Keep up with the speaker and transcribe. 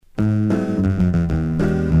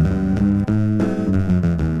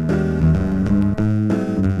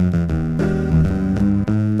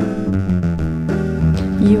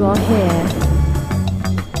You are here.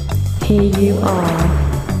 Here you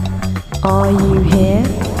are. Are you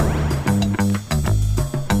here?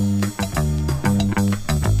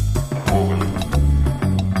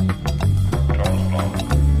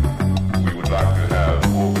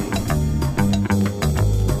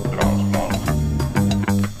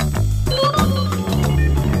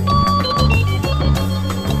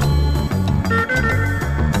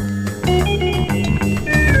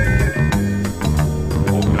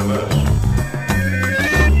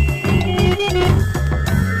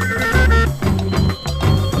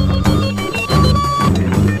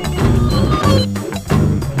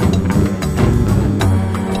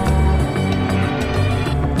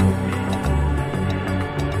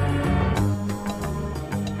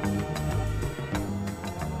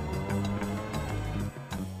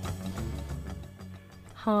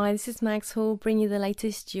 Hi, this is Mags Hall, bringing you the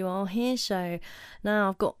latest You Are Here show. Now,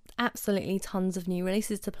 I've got absolutely tons of new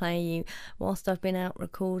releases to play you. Whilst I've been out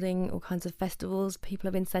recording all kinds of festivals, people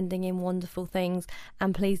have been sending in wonderful things,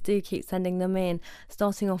 and please do keep sending them in.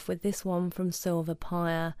 Starting off with this one from Silver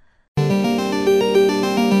Pyre.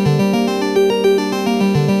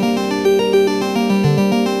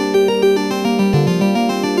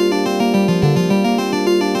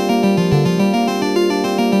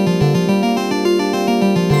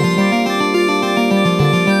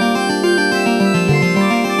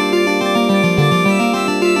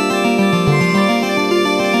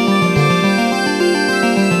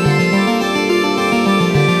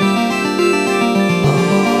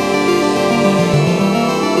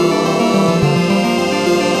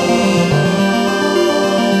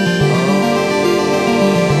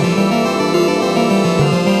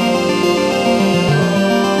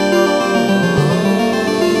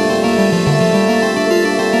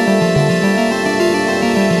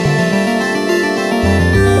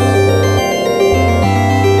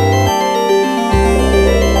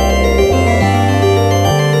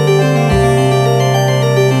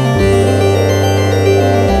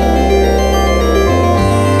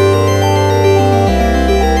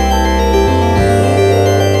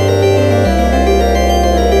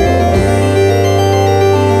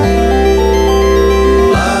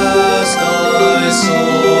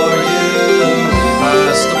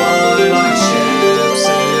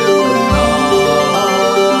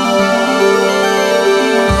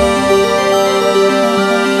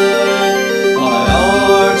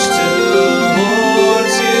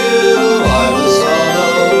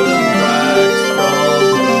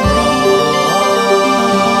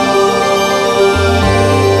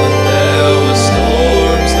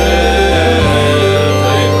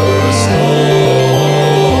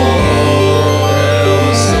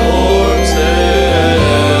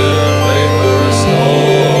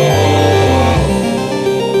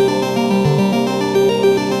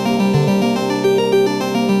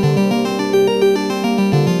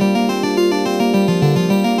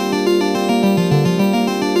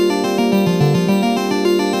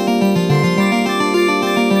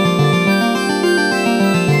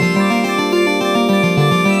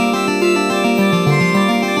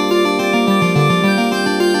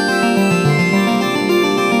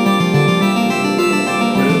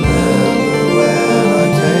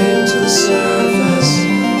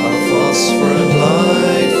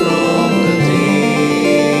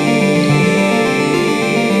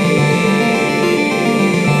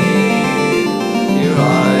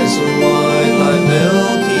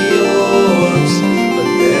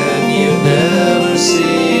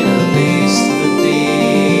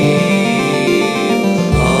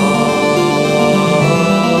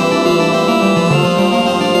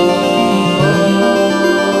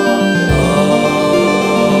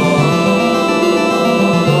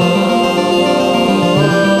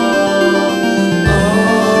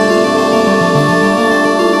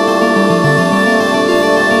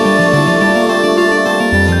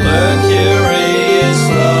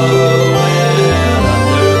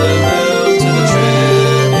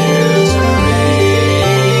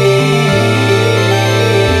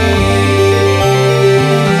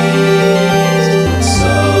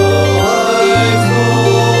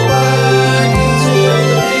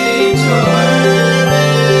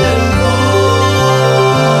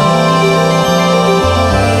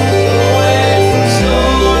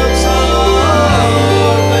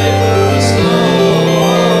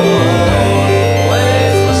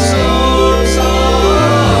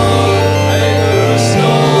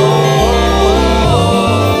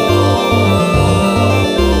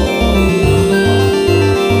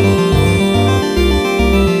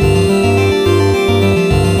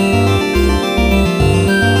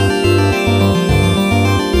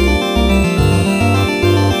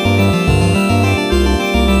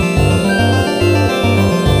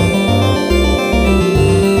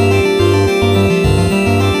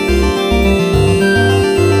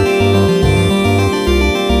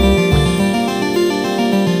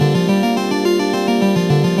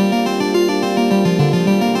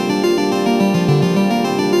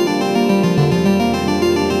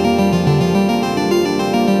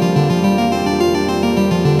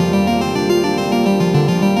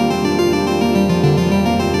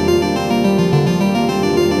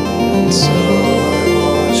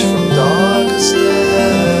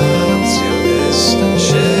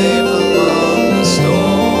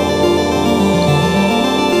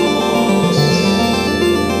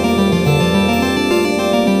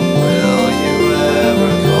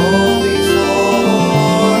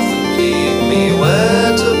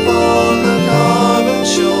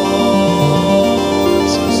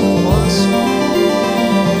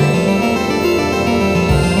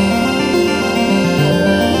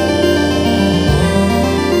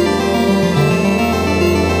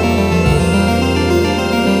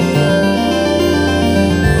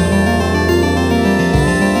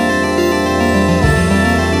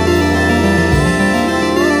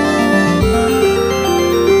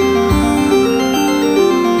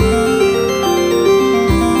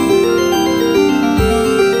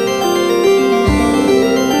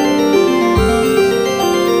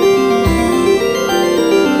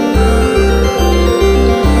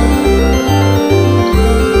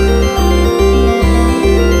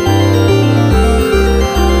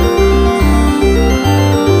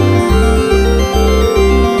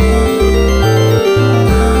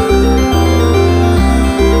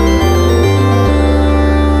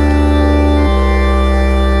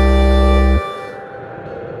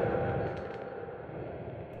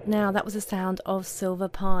 Now, that was the sound of Silver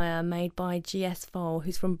Pyre, made by GS Vol,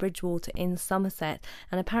 who's from Bridgewater in Somerset,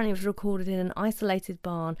 and apparently was recorded in an isolated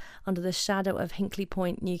barn under the shadow of Hinkley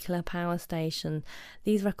Point Nuclear Power Station.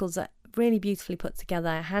 These records are really beautifully put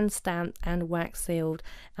together, hand stamped and wax sealed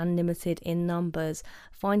and limited in numbers.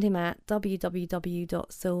 Find him at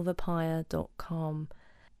www.silverpyre.com.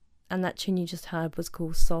 And that tune you just heard was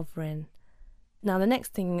called Sovereign. Now, the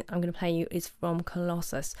next thing I'm going to play you is from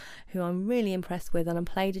Colossus, who I'm really impressed with, and I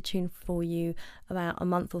played a tune for you about a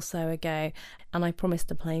month or so ago, and I promised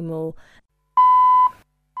to play more.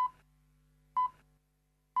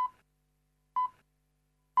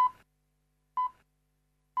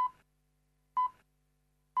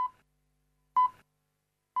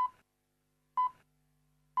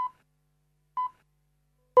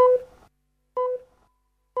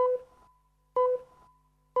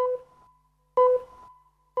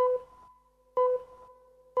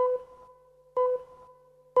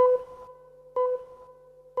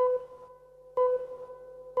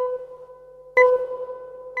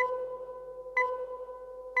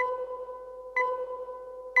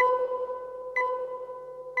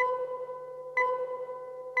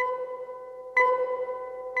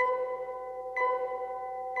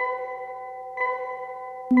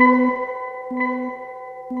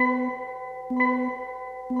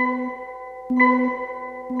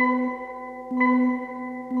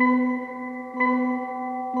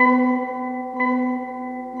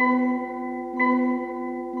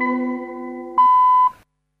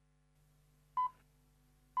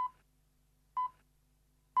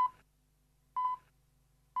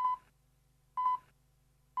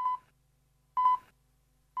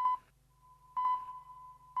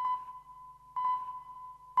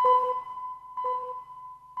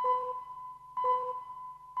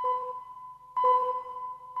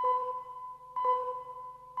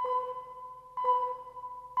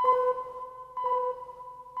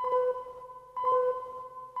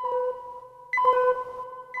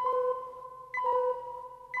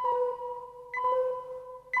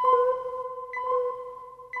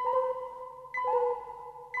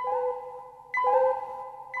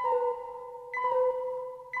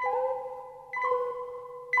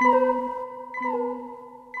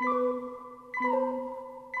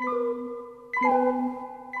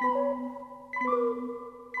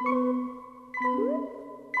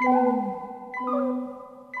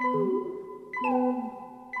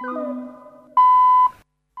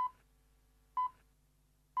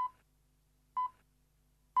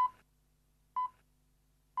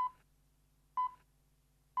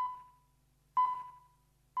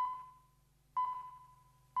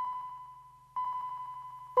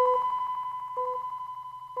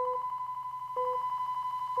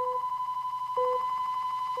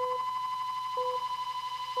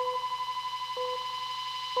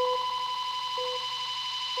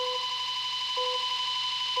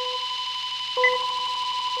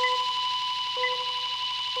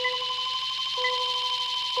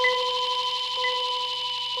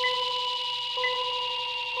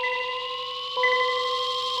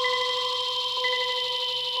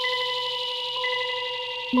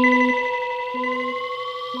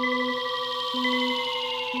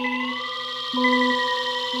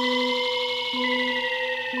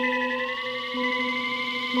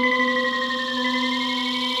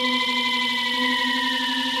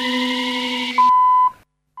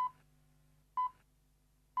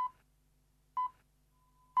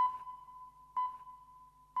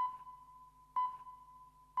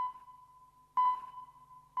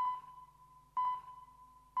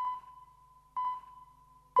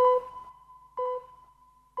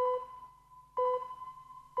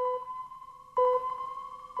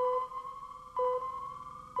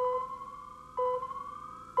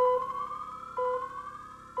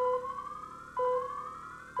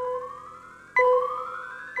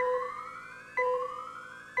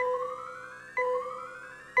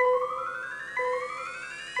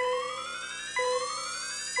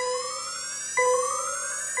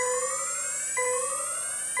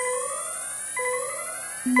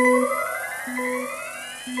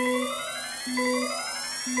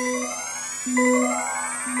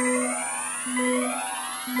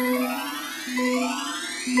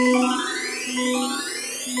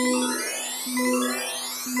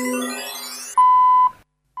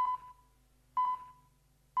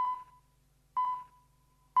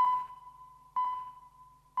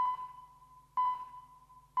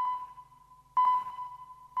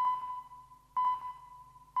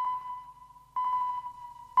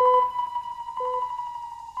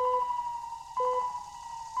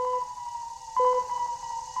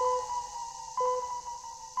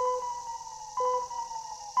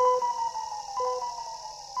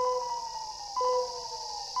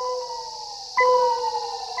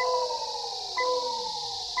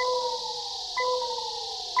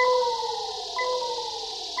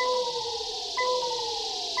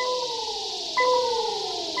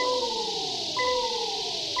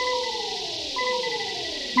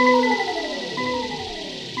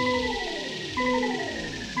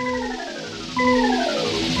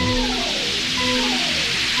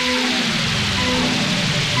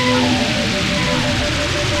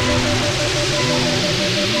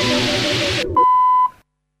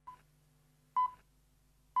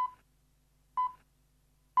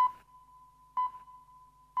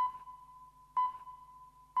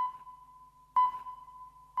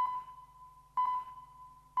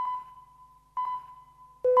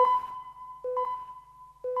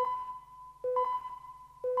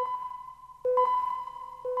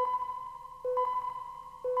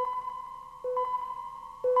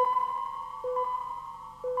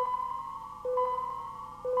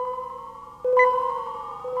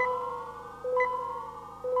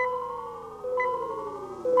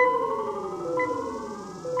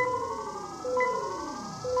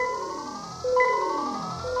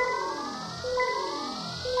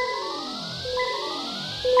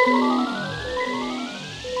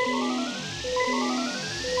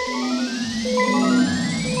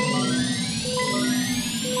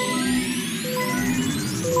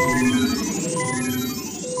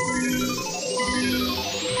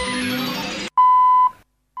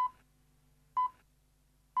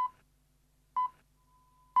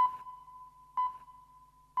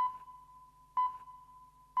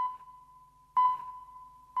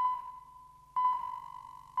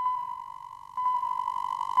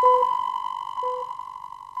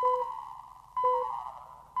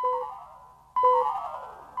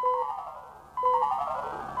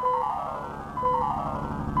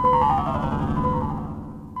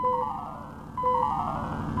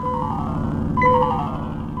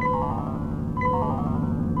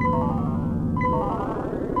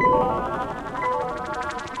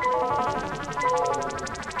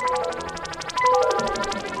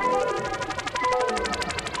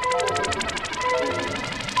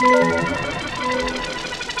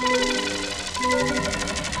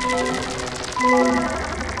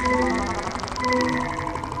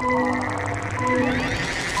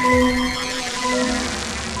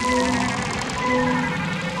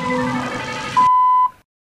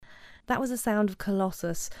 That was the sound of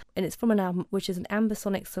Colossus, and it's from an album which is an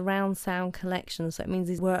ambisonic surround sound collection, so it means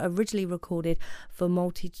these were originally recorded for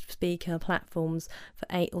multi-speaker platforms for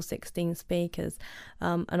 8 or 16 speakers,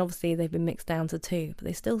 and obviously they've been mixed down to 2, but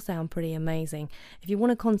they still sound pretty amazing. If you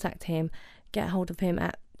want to contact him, get hold of him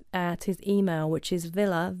at his email, which is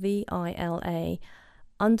villa, VILA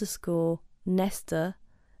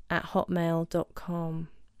 _Nestor@hotmail.com.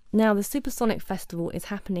 Now, the Supersonic Festival is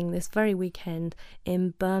happening this very weekend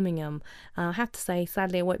in Birmingham. I have to say,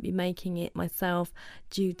 sadly, I won't be making it myself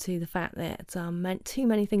due to the fact that too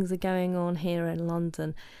many things are going on here in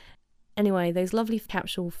London. Anyway, those lovely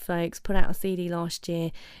Capsule folks put out a CD last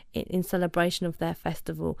year in celebration of their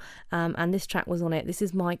festival, and this track was on it. This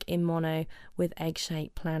is Mike in Mono with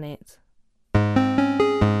Egg-Shaped Planet.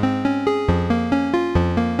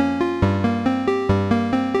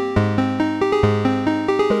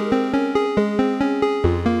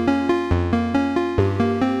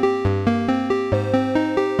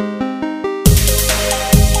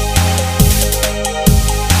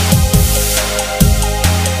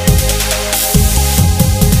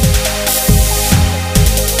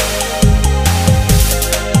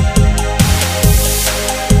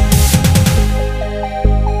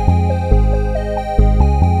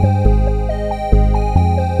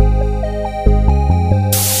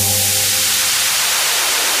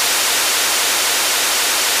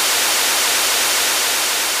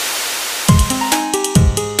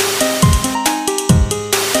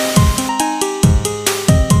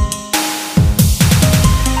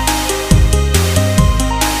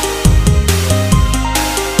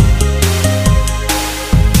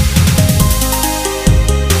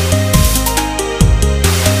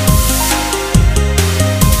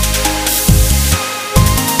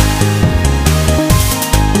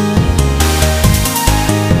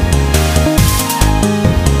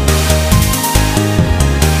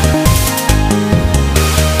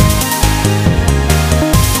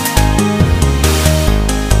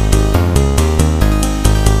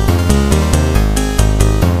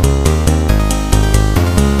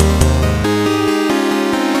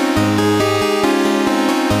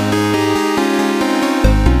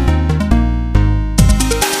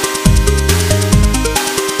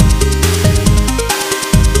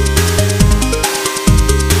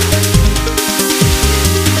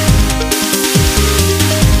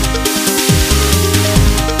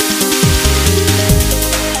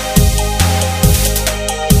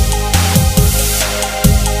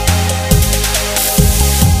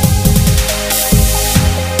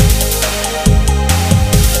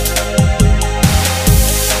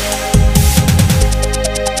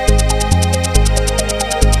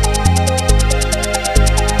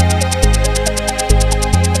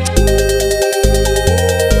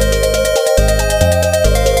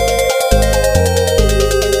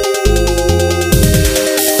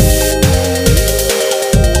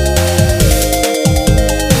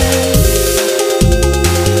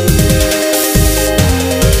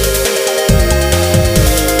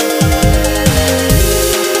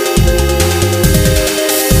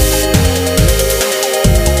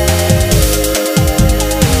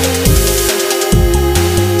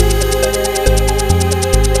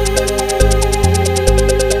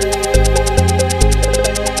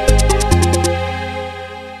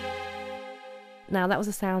 Now that was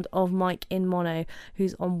the sound of Mike in Mono,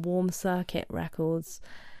 who's on Warm Circuit Records.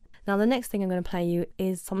 Now the next thing I'm going to play you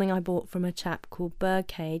is something I bought from a chap called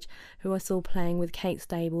Birdcage, who I saw playing with Kate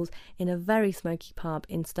Stables in a very smoky pub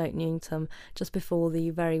in Stoke Newington just before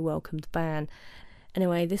the very welcomed ban.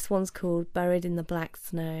 Anyway, this one's called Buried in the Black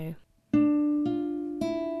Snow.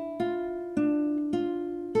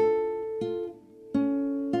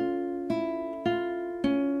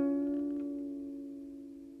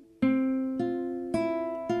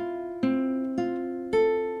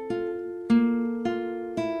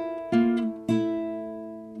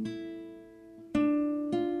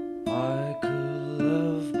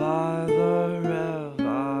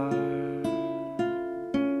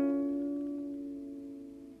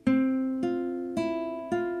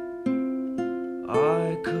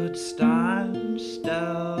 Stand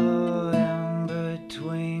still in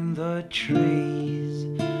between the trees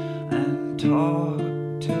and talk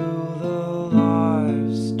to the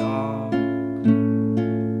livestock.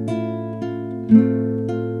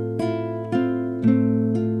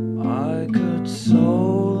 I could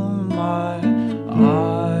sew my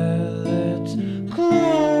eyelids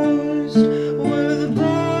closed with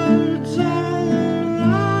birds all around.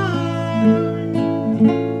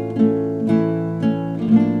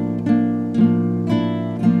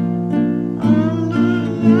 And I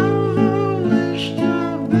never wish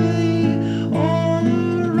to be on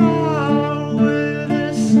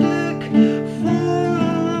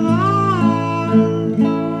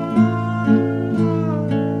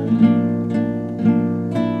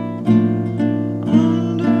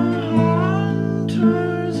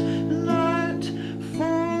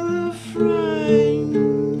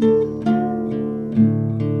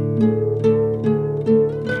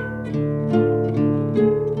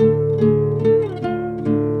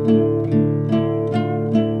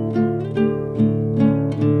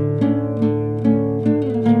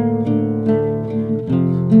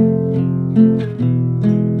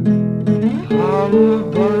a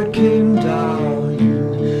bird came down,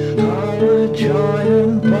 how a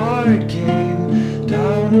giant bird came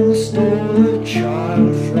down and stole a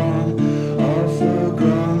child from off the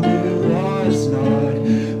ground. It was not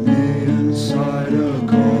me inside a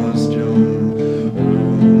costume. Oh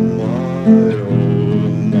my,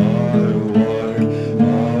 what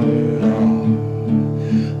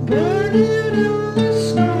burning in the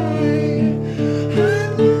sky,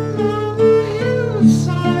 hanging on the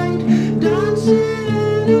hillside, dancing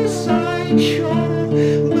in a sideshow,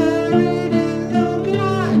 buried in the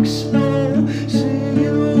black snow. See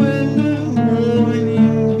you in the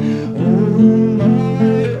morning. Oh my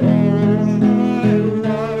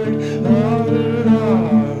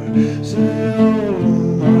word, say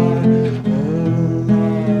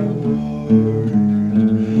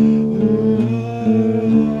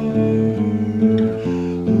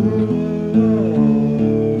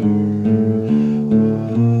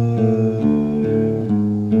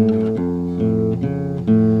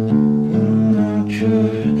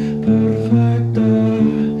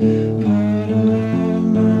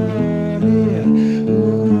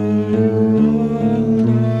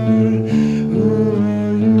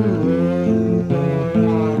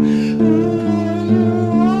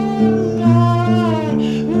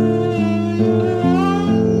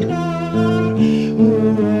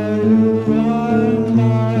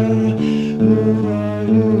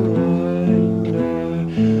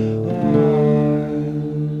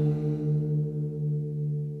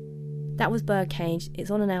That was Birdcage.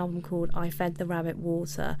 It's on an album called I Fed the Rabbit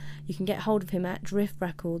Water. You can get hold of him at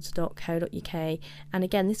driftrecords.co.uk. And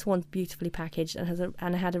again, this one's beautifully packaged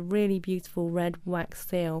and had a really beautiful red wax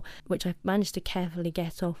seal, which I managed to carefully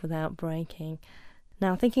get off without breaking.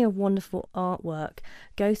 Now, thinking of wonderful artwork,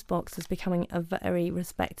 Ghostbox is becoming a very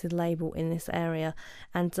respected label in this area,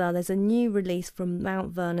 and there's a new release from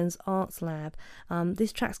Mount Vernon's Arts Lab.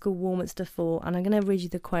 This track's called Warminster 4, and I'm going to read you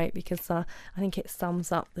the quote because I think it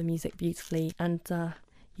sums up the music beautifully, and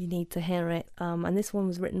you need to hear it. And this one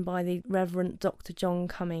was written by the Reverend Dr. John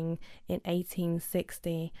Cumming in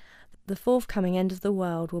 1860. The forthcoming end of the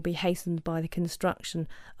world will be hastened by the construction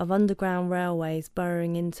of underground railways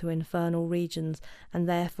burrowing into infernal regions and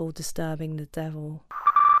therefore disturbing the devil.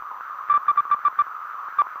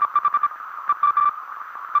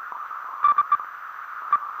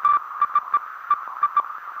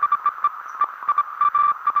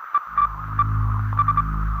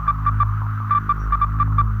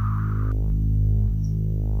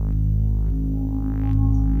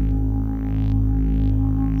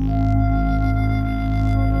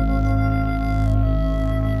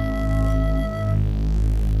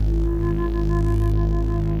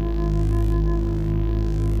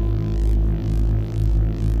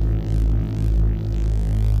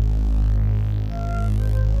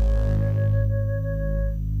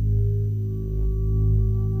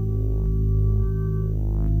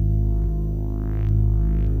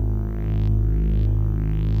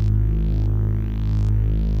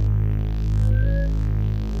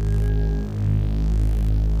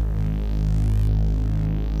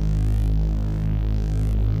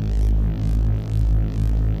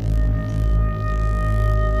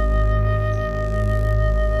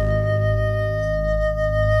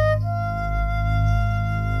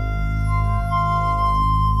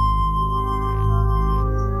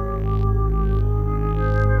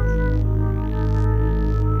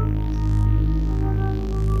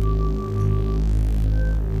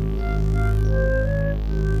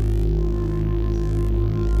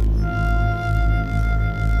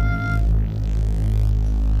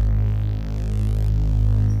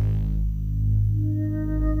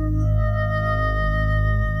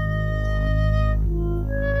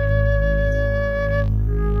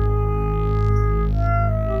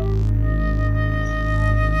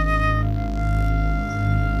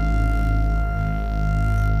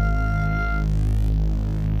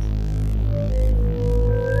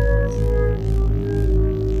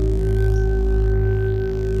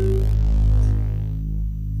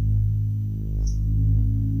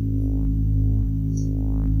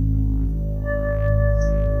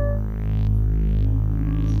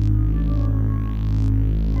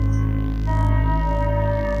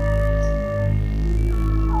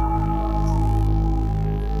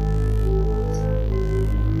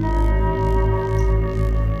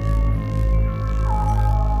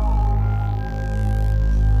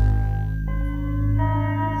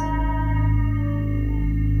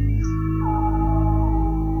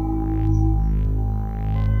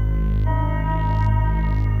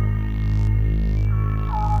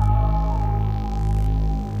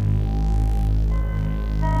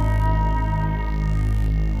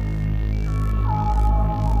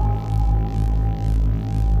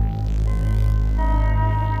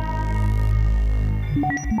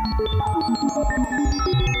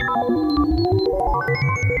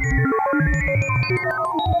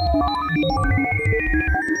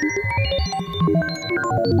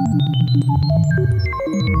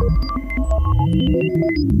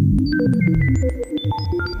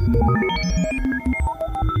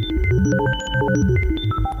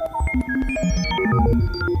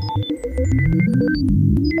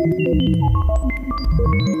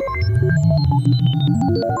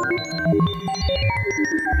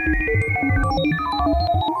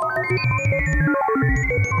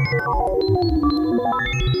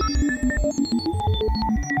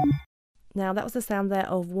 Now that was the sound there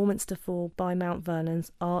of Warminster Fall by Mount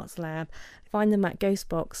Vernon's Arts Lab. Find them at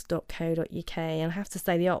ghostbox.co.uk, and I have to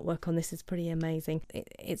say the artwork on this is pretty amazing.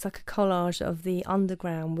 It's like a collage of the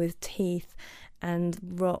underground with teeth and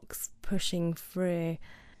rocks pushing through.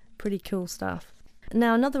 Pretty cool stuff.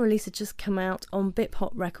 Now another release had just come out on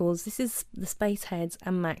Bip-Hop Records. This is the Spaceheads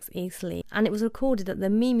and Max Easley, and it was recorded at the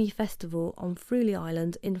Mimi Festival on Fruly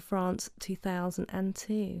Island in France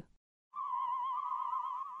 2002.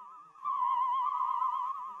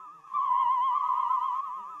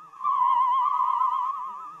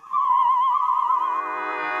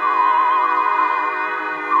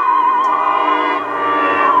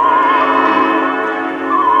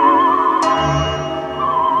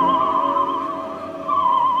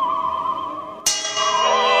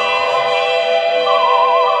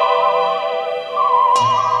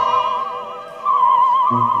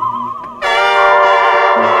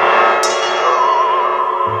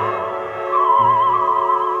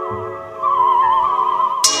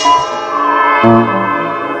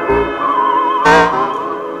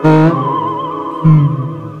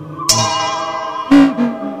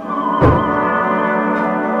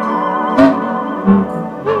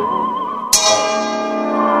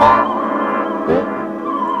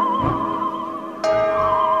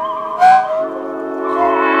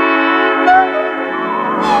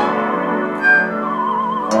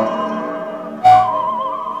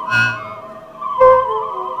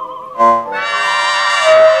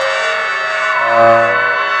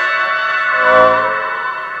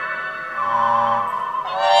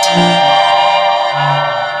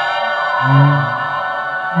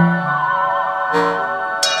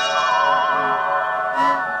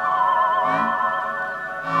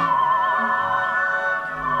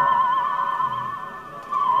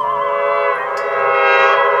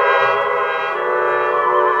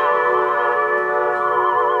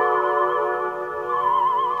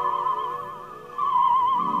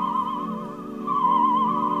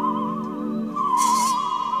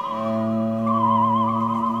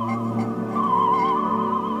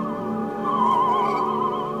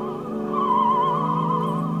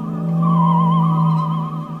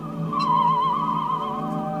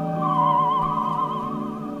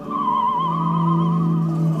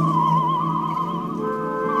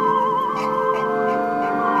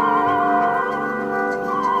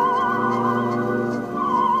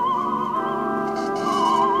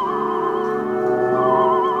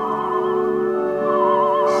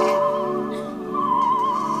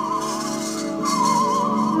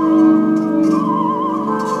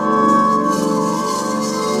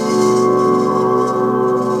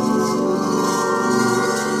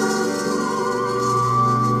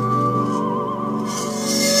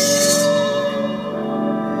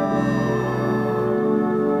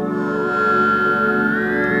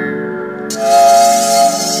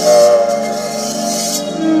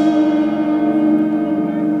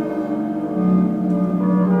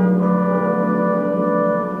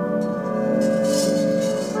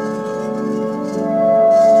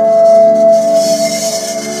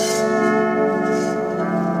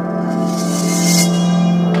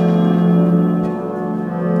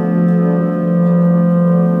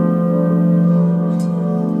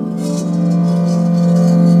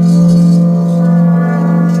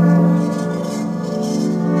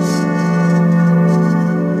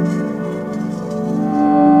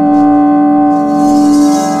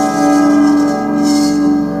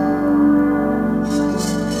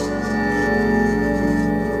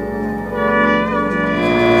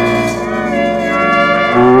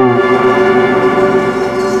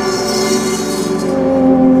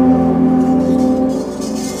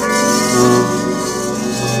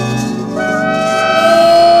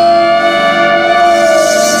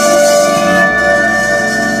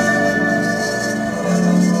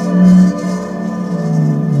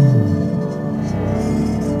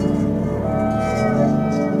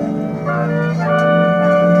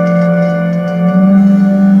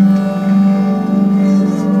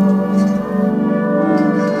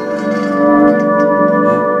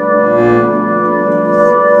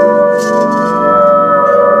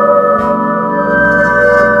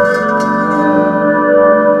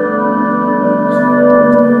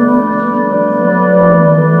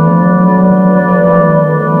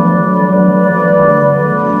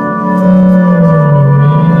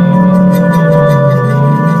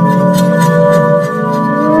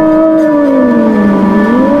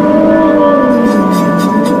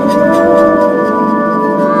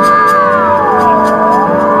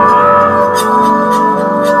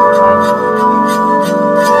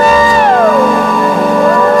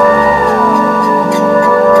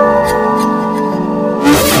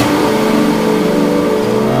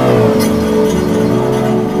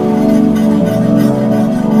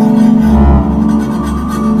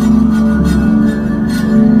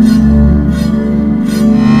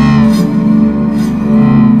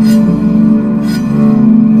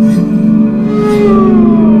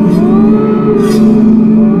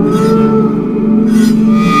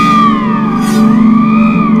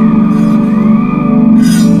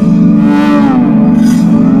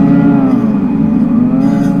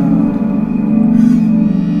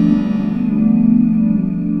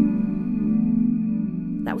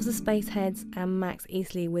 Spaceheads and Max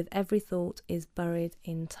Easley with Every Thought Is Buried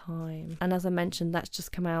in Time. And as I mentioned, that's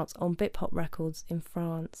just come out on Bitpop Records in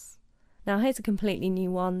France. Now here's a completely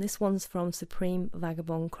new one. This one's from Supreme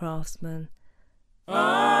Vagabond Craftsman.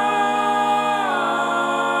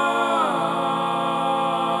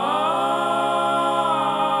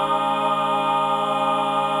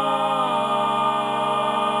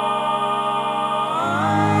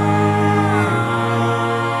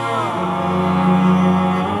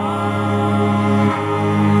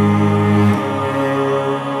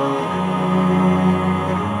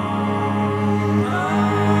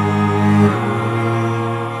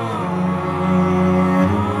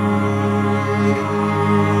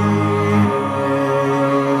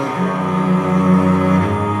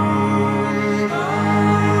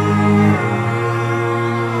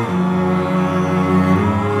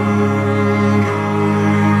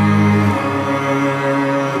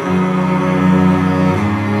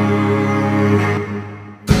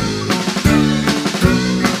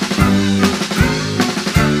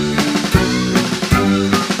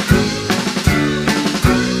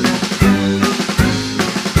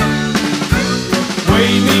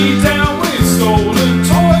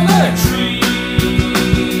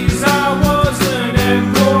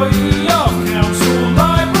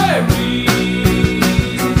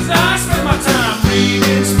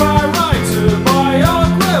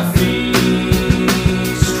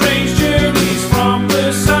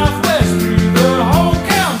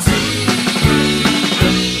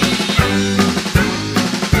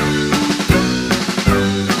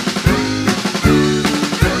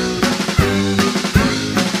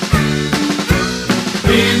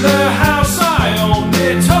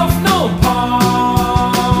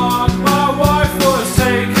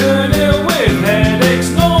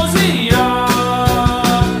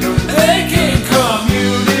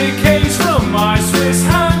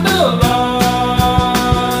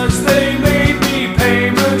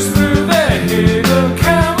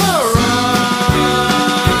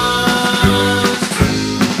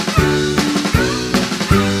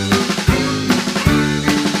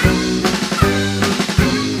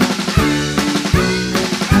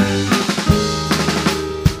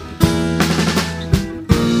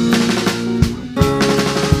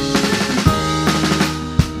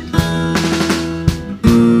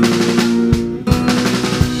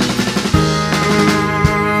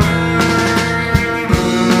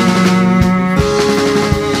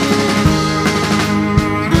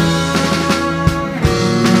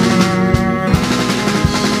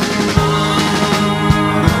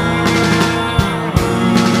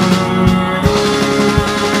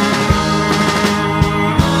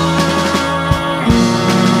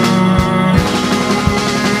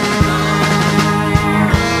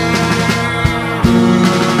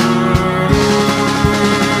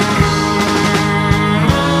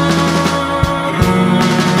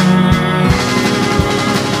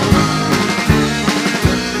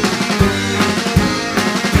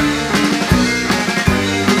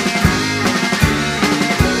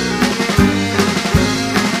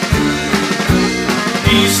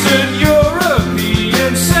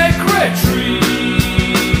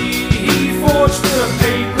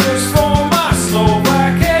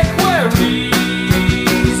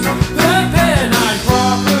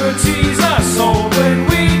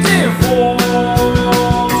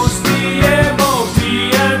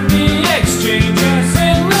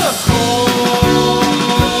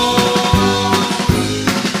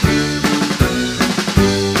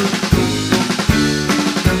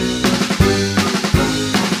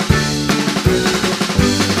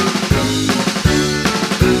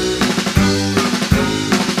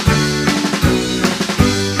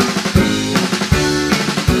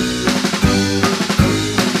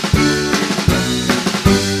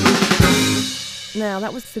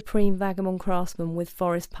 That was Supreme Vagabond Craftsman with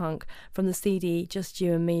Forest Punk from the CD Just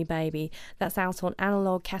You and Me Baby. That's out on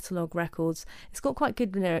Analog Catalogue Records. It's got quite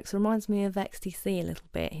good lyrics, reminds me of XTC a little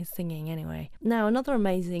bit, his singing anyway. Now another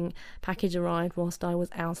amazing package arrived whilst I was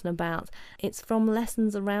out and about. It's from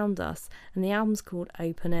Lessons Around Us and the album's called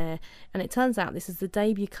Open Air, and it turns out this is the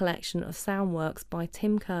debut collection of sound works by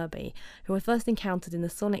Tim Kirby, who I first encountered in the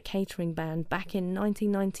Sonic Catering Band back in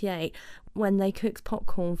 1998 when they cooked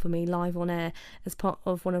popcorn for me live on air as part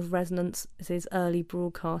of one of Resonance's early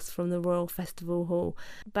broadcasts from the Royal Festival Hall,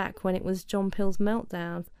 back when it was John Pill's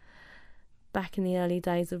Meltdown, back in the early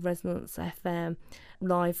days of Resonance FM,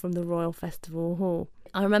 live from the Royal Festival Hall.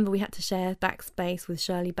 I remember we had to share backspace with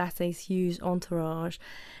Shirley Bassey's huge entourage.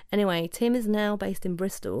 Anyway, Tim is now based in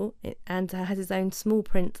Bristol and has his own small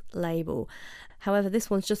print label. However, this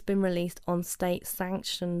one's just been released on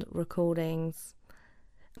state-sanctioned recordings.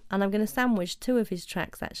 And I'm going to sandwich two of his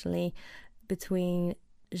tracks actually between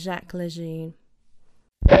Jacques Lejeune.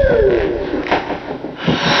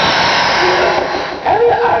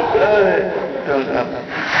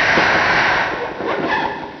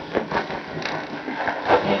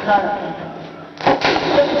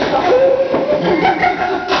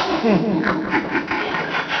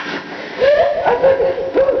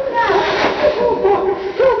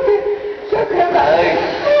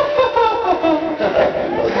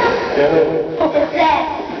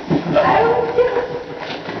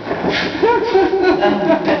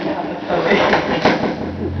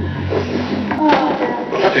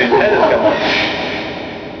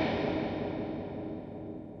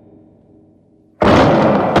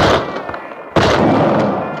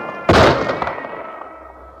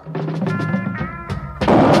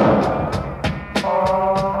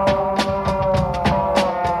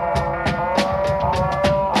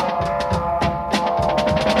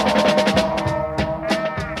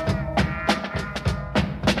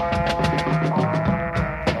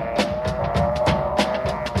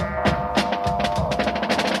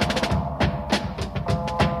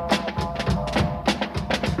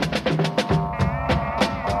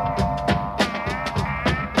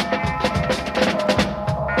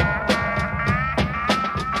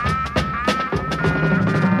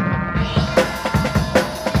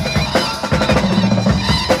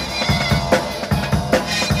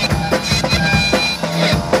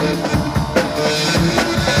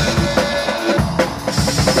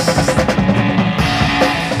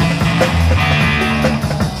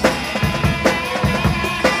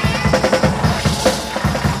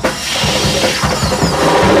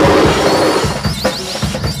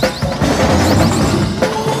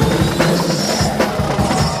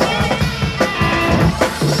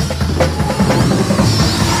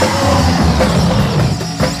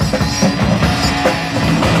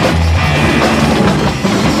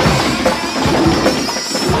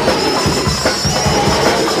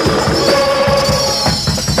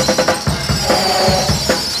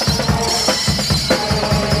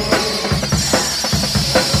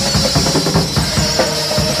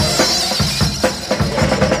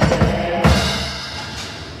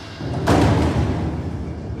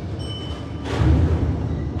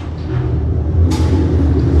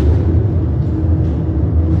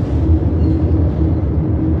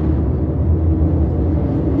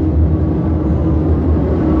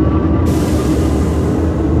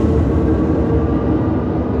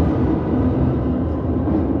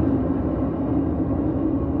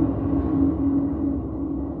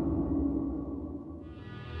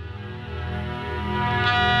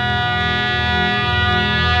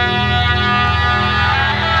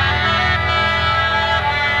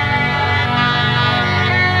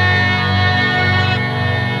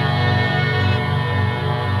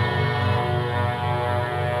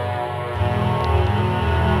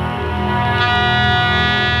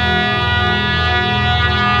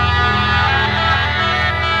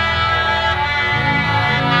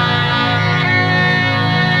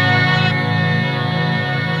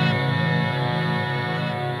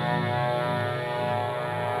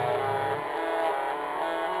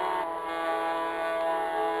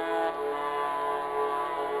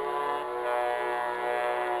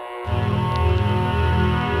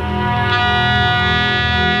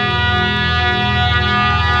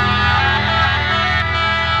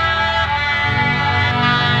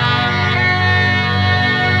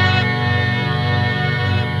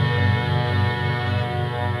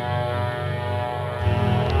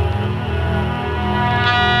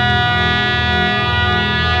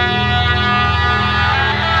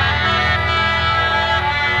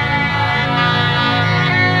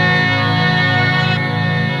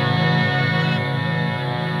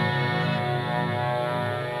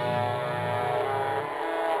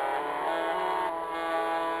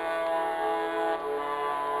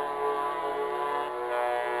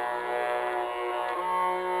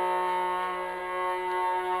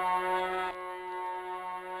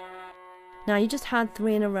 Now, you just had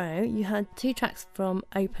three in a row. You had two tracks from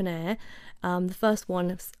Open Air. The first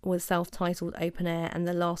one was self-titled Open Air, and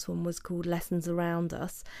the last one was called Lessons Around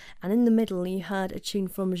Us. And in the middle, you heard a tune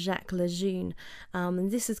from Jacques Lejeune.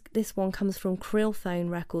 And this one comes from Krillphone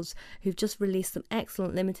Records, who've just released some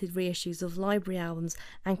excellent limited reissues of library albums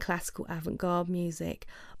and classical avant-garde music.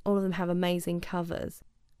 All of them have amazing covers.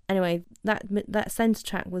 Anyway, that centre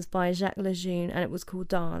track was by Jacques Lejeune, and it was called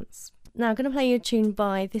Dance. Now I'm going to play you a tune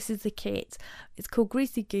by This Is The Kit. It's called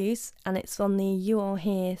Greasy Goose, and it's on the You Are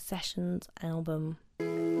Here Sessions album.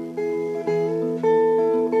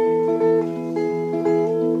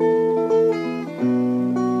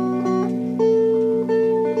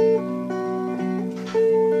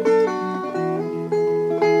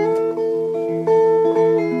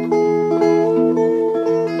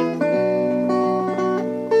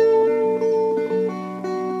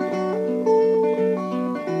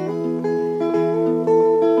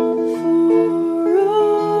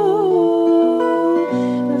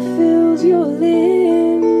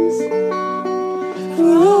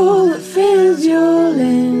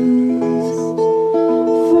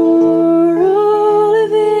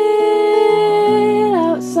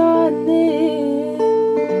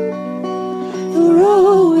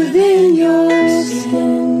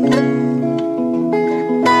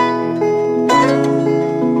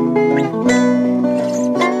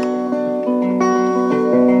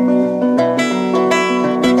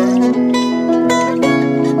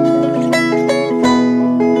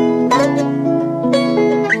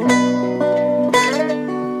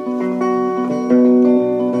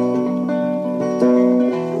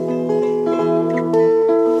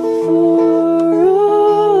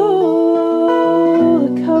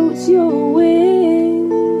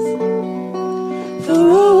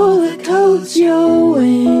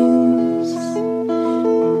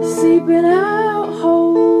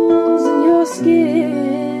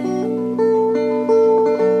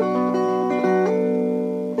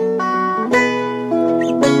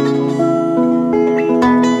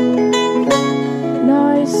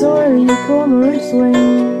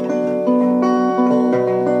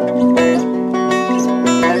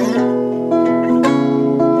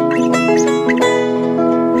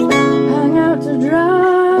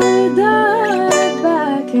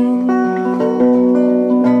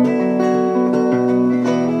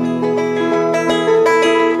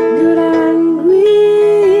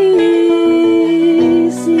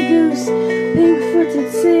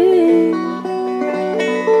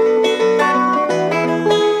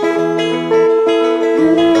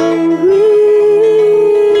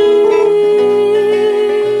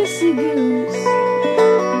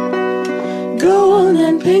 Go on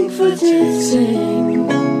then, pink-footed, sing.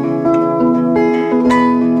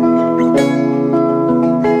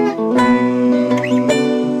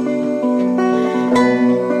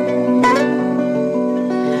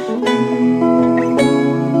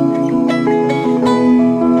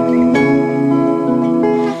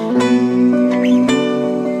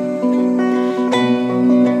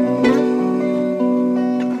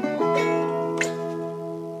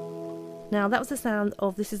 Now that was the sound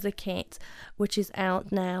of This Is the Kit, which is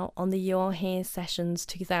out now on the You Are Here Sessions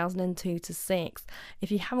 2002 to 6.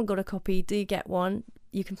 If you haven't got a copy, do get one.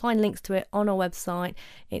 You can find links to it on our website.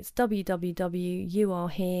 It's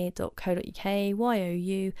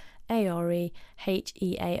www.youarehere.co.uk, youarehear.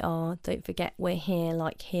 Don't forget, we're here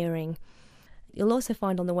like hearing. You'll also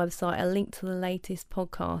find on the website a link to the latest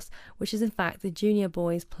podcast, which is in fact the Junior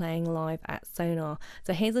Boys playing live at Sonar.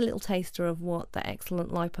 So here's a little taster of what the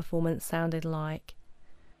excellent live performance sounded like.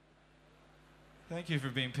 Thank you for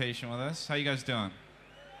being patient with us. How you guys doing?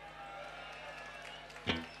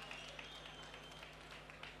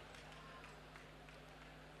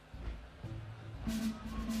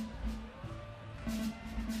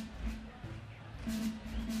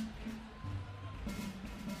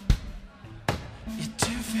 You're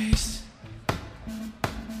two-faced,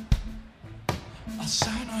 all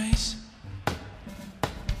sideways.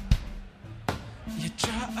 You're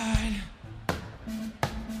dry-eyed,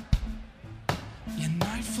 you're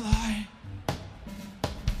night fly.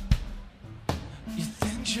 Your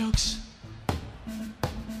thin jokes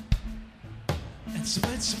and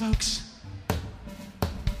split smokes.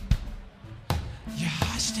 You're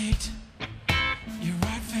high-staked, you're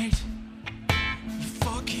right-faked, you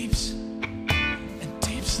fall keeps and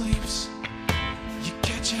deep sleeps. You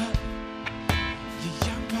catch up, you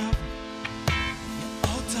young pup, you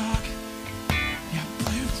old dog, you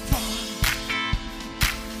blue spawn.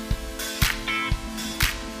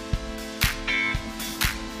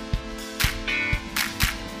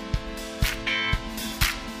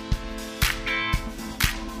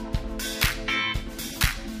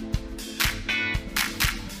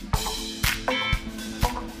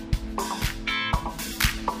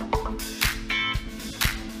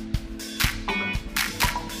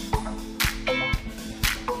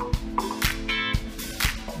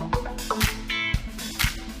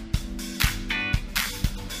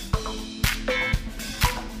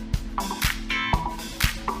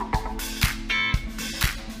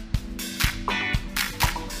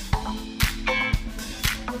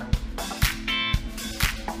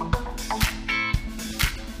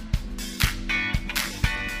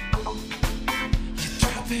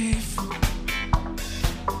 Beef,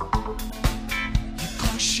 you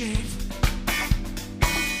close shave,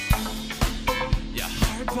 you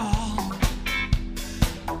hardball,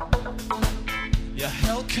 you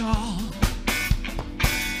hell call,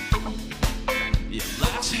 you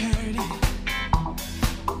last heard,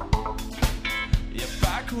 you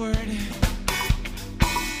backward,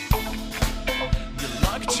 you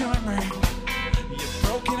luck charmer, you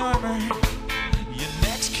broken armor, you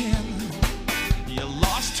next kin. You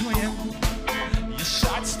lost twin, you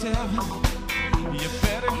sidestep, you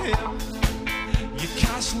better hit, you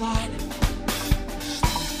cast light.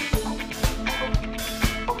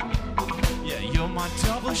 Yeah, you're my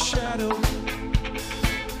double shadow.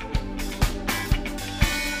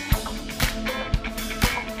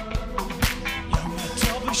 You're my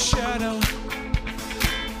double shadow.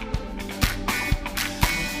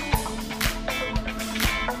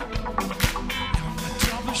 You're my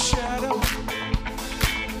double shadow.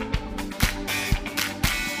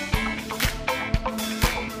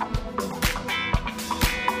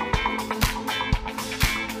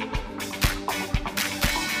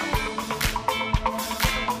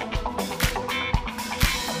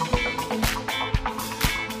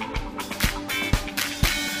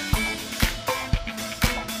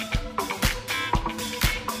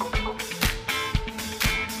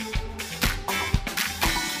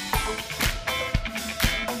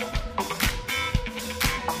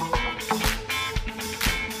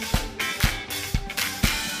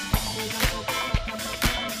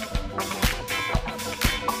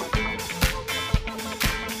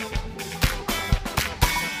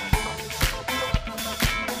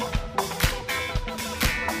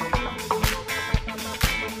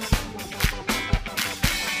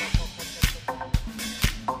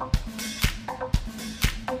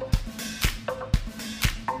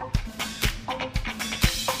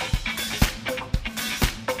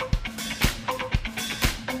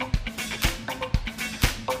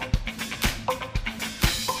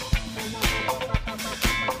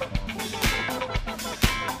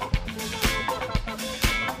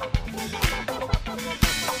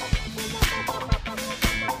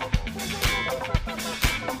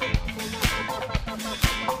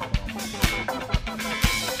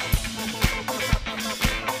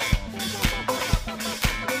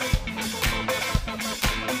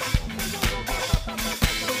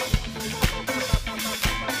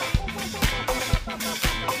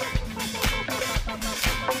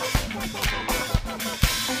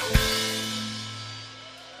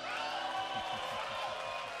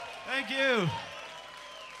 Thank you.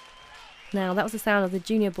 Now, that was the sound of the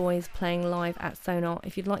Junior Boys playing live at Sonar.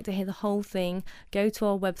 If you'd like to hear the whole thing, go to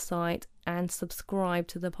our website and subscribe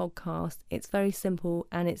to the podcast. It's very simple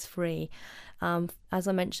and it's free. As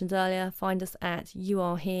I mentioned earlier, find us at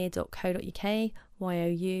youarehere.co.uk,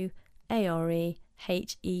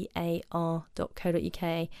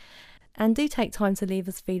 youarehear.co.uk. And do take time to leave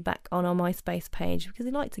us feedback on our MySpace page, because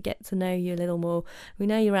we'd like to get to know you a little more. We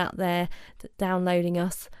know you're out there downloading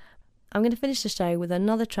us. I'm going to finish the show with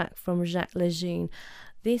another track from Jacques Lejeune.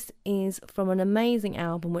 This is from an amazing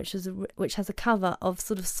album which has a cover of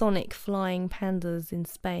sort of sonic flying pandas in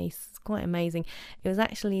space. It's quite amazing. It was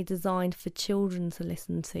actually designed for children to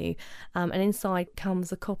listen to, and inside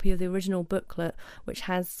comes a copy of the original booklet, which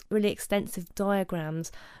has really extensive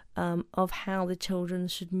diagrams of how the children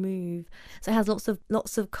should move. So it has lots of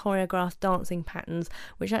choreographed dancing patterns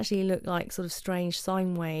which actually look like sort of strange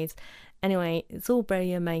sine waves. Anyway, it's all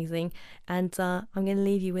very amazing, and I'm going to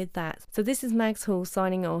leave you with that. So this is Mags Hall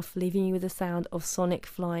signing off, leaving you with the sound of sonic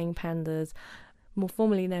flying pandas, more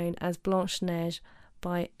formally known as Blanche Neige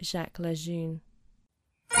by Jacques Lejeune.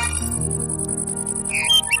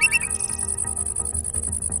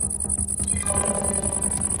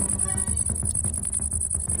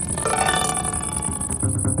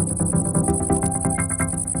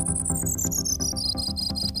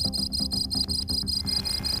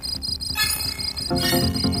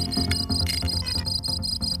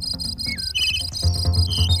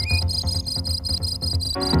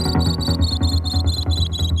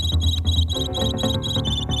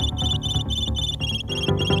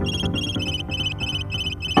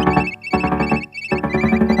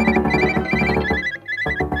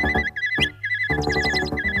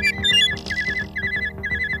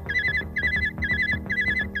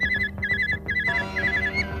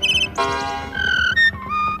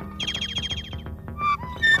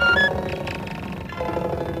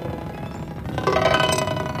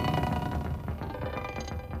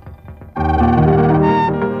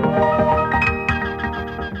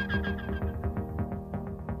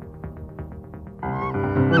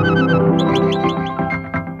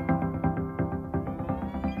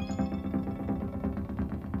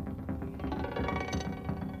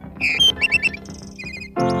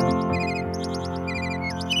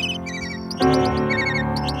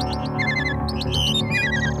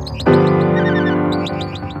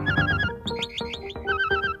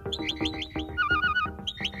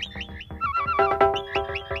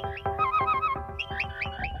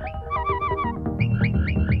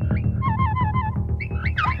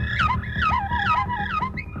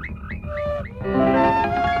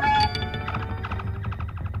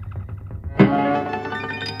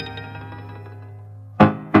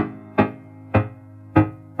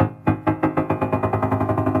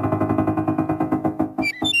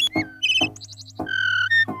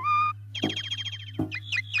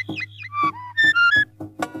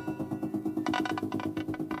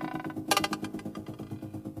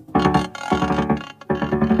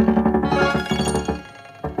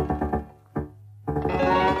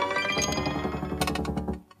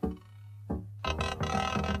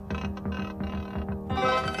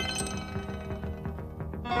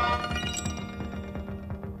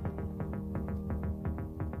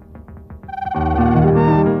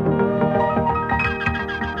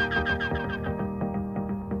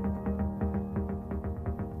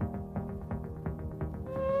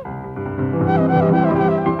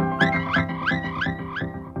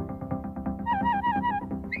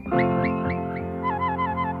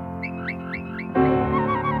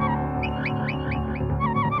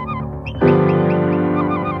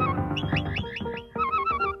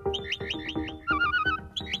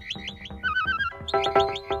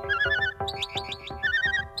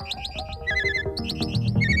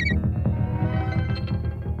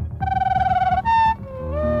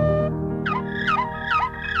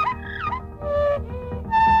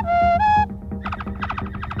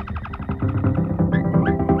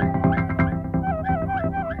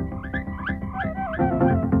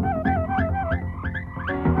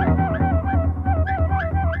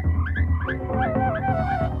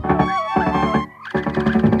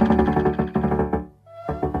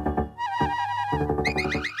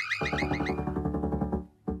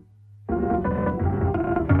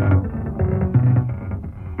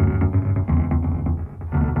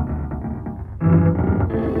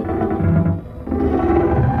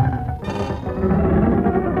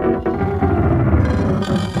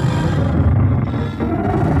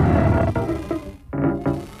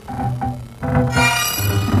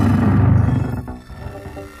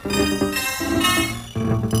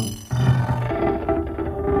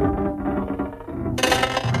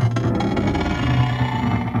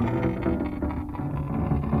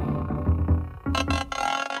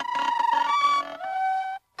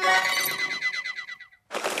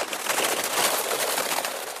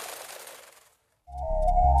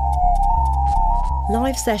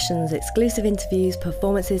 Live sessions, exclusive interviews,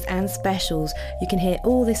 performances and specials. You can hear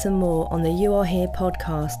all this and more on the You Are Here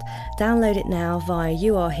podcast. Download it now via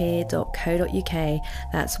youarehere.co.uk.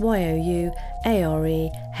 That's youareher.co.uk.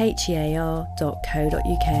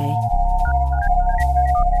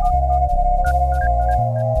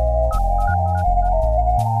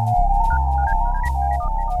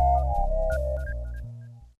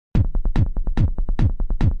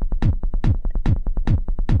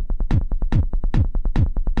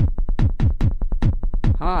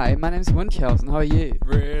 Hi, my name's Munchausen. How are you?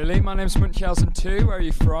 Really? My name's Munchausen too. Where are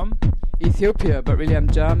you from? Ethiopia, but really I'm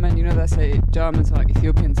German. You know they say Germans are like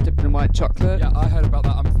Ethiopians dipped in white chocolate? Yeah, I heard about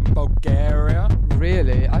that. I'm from Bulgaria.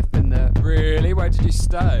 Really? I've been there. Really? Where did you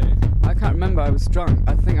stay? I can't remember. I was drunk.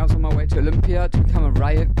 I think I was on my way to Olympia to become a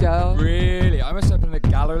riot girl. Really? I must have been in a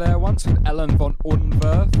gala there once with Ellen von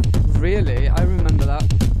Unwerth. Really? I remember that.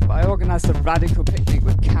 But I organised a radical picnic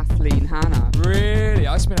with Kathleen Hanna. Really?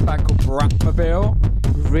 I used to be in a band called Bratmobile.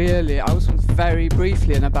 Really? I was once very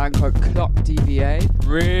briefly in a band called Clock DVA.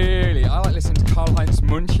 Really? I like listening to Karl-Heinz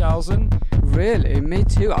Munchausen. Really? Me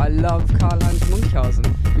too. I love Karl-Heinz Munchausen.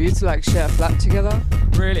 We used to like share a flat together.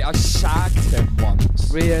 Really? I shagged him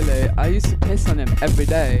once. Really? I used to piss on him every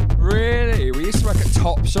day. Really? We used to work at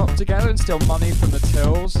Topshop together and steal money from the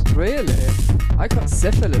tills. Really? I got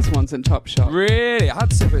syphilis once in Topshop. Really? I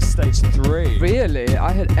had syphilis stage 3. Really?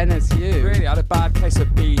 I had NSU. Really? I had a bad case of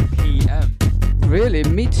BPM. Really?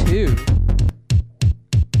 Me too.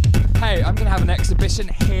 Hey, I'm going to have an exhibition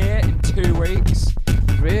here in 2 weeks.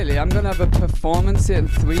 Really? I'm going to have a performance here in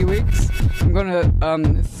 3 weeks. I'm going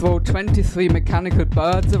to throw 23 mechanical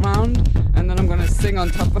birds around, and then I'm going to sing on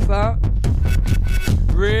top of that.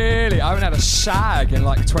 Really? I haven't had a shag in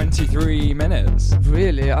like 23 minutes.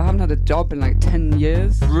 Really? I haven't had a job in like 10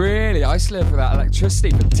 years. Really? I used to live without electricity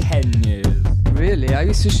for 10 years. Really? I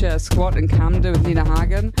used to share a squat in Camden with Nina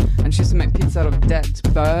Hagen, and she used to make pizza out of dead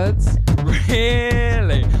birds.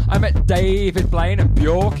 Really? I met David Blaine and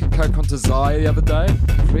Bjork in Kokontasai the other day.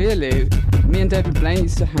 Really? Me and David Blaine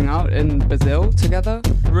used to hang out in Brazil together.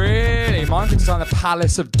 Really? My uncle designed the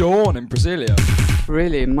Palace of Dawn in Brasilia.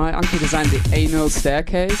 Really? My uncle designed the anal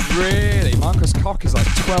staircase. Really? My uncle's cock is like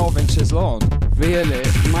 12 inches long. Really?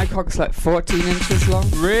 My cock's like 14 inches long.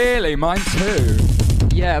 Really? Mine too.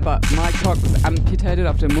 Yeah, but my cock was amputated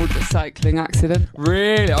after a motorcycling accident.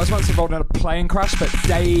 Really? I was once involved in a plane crash, but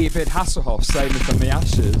David Hasselhoff saved me from the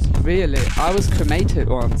ashes. Really? I was cremated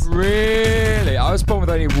once. Really? I was born with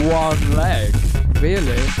only one leg.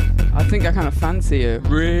 Really? I think I kind of fancy you.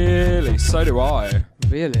 Really? So do I.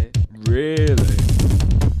 Really? Really?